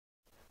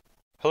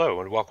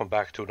Hello and welcome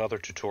back to another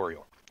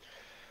tutorial.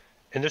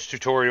 In this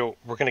tutorial,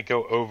 we're going to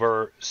go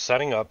over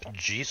setting up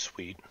G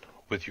Suite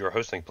with your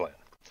hosting plan.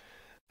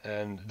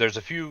 And there's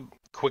a few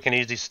quick and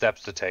easy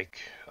steps to take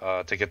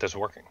to get this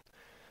working.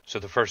 So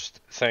the first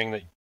thing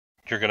that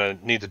you're going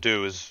to need to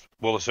do is,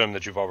 we'll assume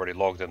that you've already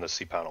logged in the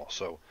cPanel.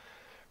 So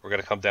we're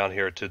going to come down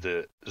here to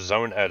the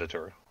zone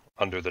editor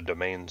under the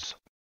domains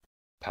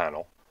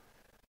panel.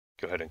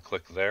 Go ahead and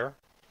click there.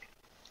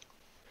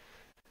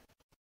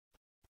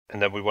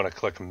 And then we want to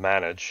click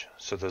manage.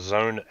 So the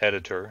zone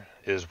editor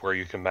is where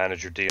you can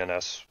manage your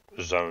DNS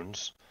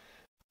zones.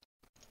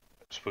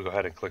 So we'll go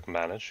ahead and click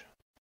manage.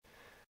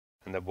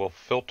 And then we'll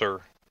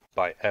filter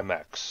by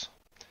MX.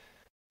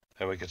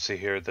 And we can see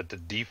here that the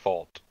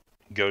default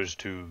goes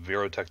to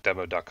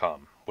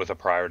virotechdemo.com with a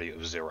priority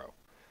of 0.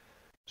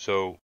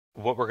 So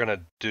what we're going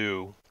to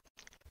do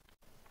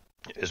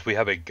is we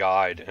have a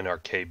guide in our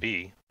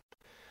KB,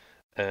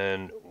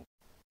 and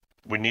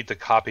we need to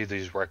copy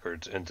these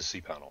records into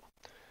cPanel.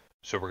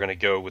 So we're going to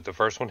go with the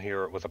first one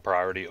here with a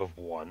priority of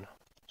 1.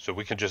 So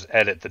we can just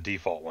edit the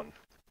default one.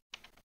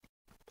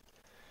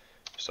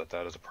 Set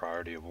that as a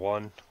priority of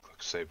 1.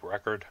 Click Save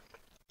Record.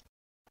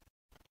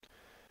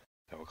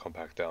 Then we'll come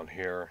back down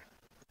here.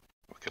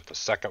 We'll get the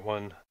second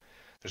one.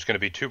 There's going to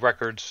be 2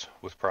 records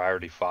with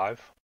priority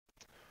 5.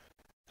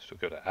 So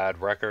go to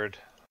Add Record,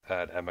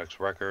 Add MX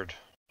Record,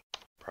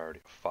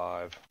 priority of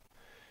 5.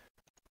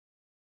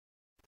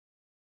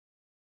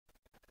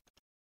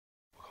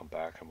 Come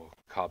back and we'll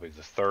copy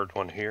the third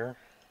one here.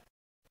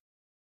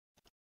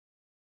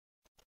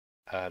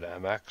 Add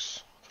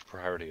MX,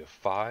 priority of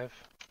 5.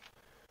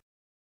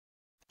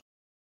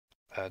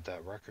 Add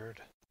that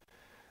record.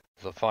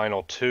 The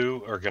final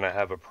 2 are going to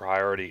have a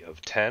priority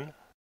of 10.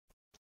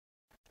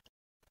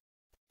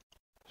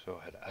 So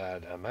hit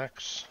add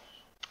MX,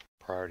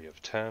 priority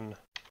of 10.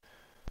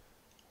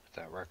 Put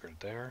that record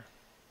there.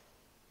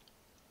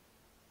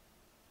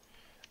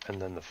 And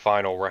then the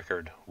final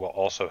record will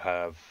also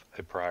have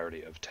a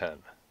priority of 10.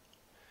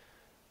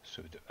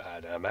 So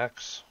add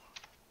MX,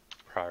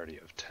 priority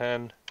of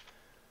 10,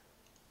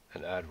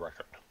 and add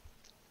record.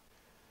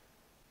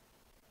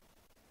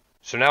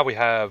 So now we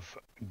have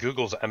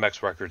Google's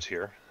MX records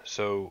here.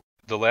 So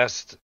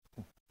there's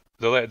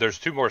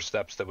 2 more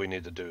steps that we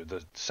need to do.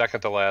 The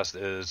second to last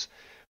is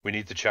we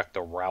need to check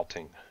the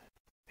routing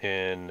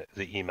in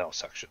the email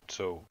section.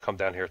 So come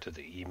down here to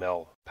the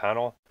email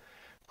panel,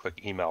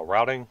 click email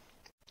routing.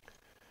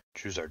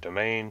 Choose our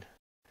domain,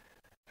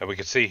 and we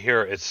can see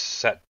here it's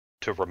set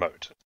to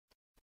remote.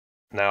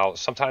 Now,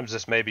 sometimes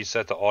this may be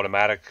set to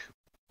automatic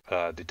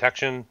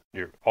detection,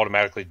 your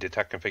automatically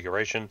detect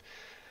configuration,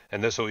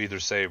 and this will either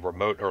say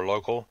remote or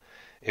local.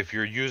 If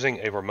you're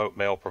using a remote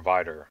mail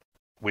provider,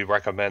 we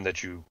recommend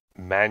that you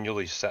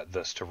manually set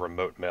this to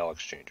remote mail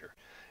exchanger.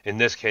 In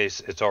this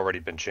case, it's already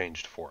been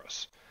changed for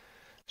us.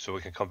 So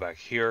we can come back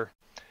here.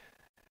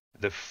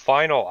 The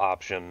final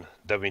option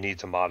that we need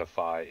to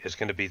modify is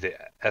going to be the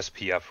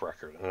SPF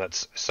record, and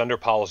that's Sender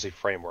Policy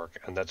Framework,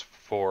 and that's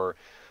for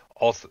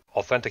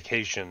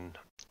authentication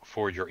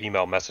for your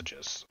email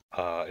messages.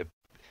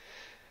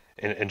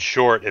 In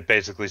short, it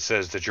basically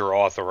says that you're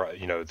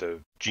the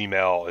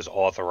Gmail is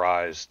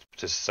authorized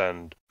to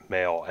send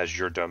mail as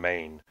your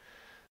domain,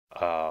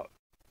 and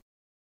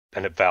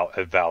it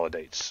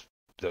validates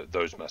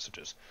those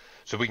messages.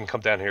 So we can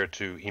come down here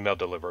to email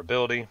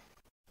deliverability.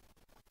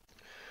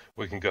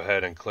 We can go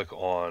ahead and click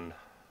on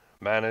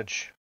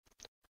manage.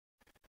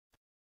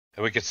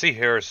 And we can see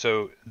here,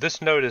 so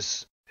this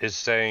notice is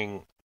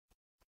saying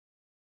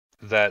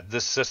that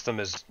this system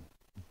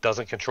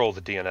doesn't control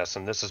the DNS,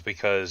 and this is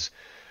because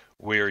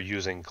we're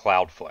using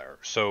Cloudflare.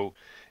 So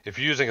if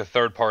you're using a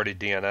third-party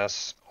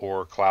DNS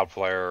or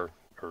Cloudflare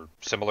or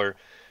similar,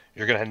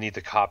 you're going to need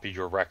to copy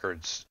your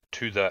records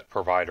to that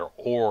provider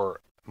or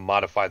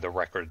modify the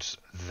records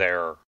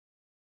there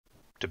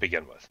to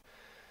begin with.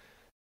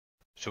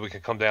 So we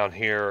can come down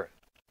here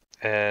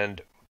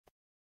and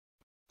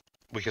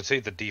we can see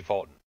the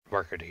default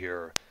record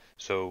here.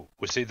 So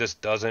we see this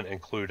doesn't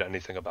include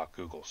anything about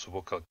Google. So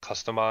we'll click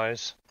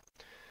Customize.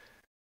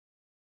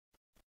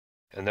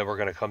 And then we're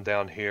going to come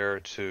down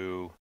here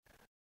to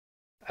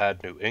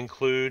Add New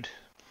Include.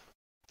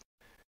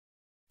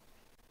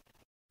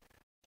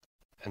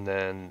 And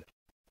then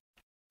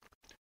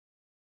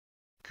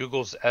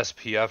Google's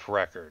SPF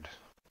record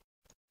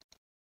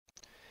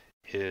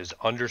is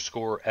 _spf.google.com.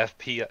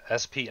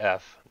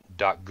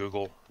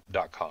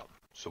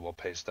 So we'll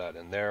paste that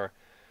in there.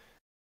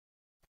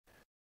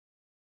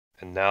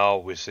 And now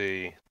we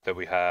see that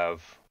we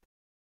have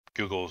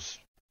Google's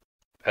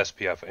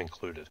SPF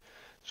included.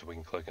 So we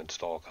can click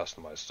Install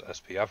Customized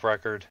SPF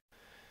Record.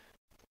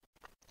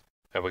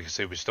 And we can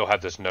see we still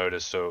have this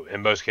notice. So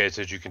in most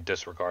cases, you can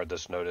disregard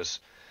this notice.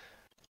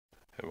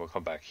 And we'll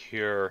come back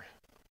here.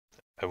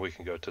 And we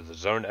can go to the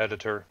zone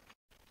editor.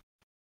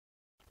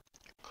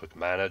 Click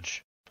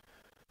Manage.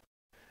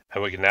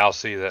 And we can now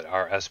see that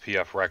our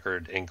SPF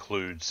record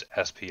includes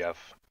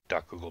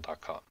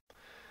spf.google.com.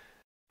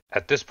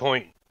 At this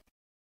point,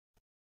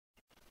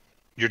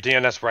 your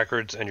DNS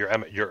records and your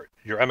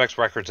MX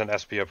records and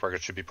SPF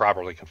records should be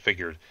properly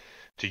configured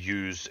to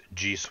use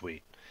G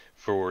Suite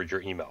for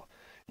your email.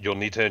 You'll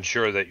need to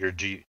ensure that your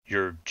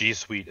G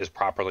Suite is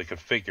properly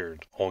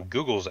configured on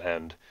Google's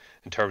end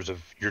in terms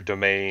of your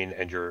domain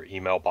and your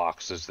email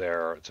boxes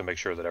there to make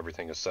sure that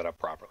everything is set up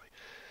properly.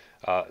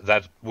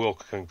 That will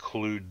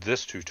conclude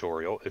this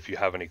tutorial. If you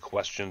have any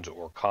questions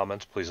or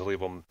comments, please leave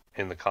them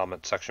in the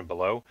comment section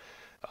below.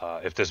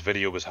 If this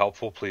video was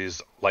helpful,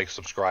 please like,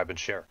 subscribe, and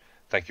share.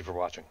 Thank you for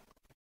watching.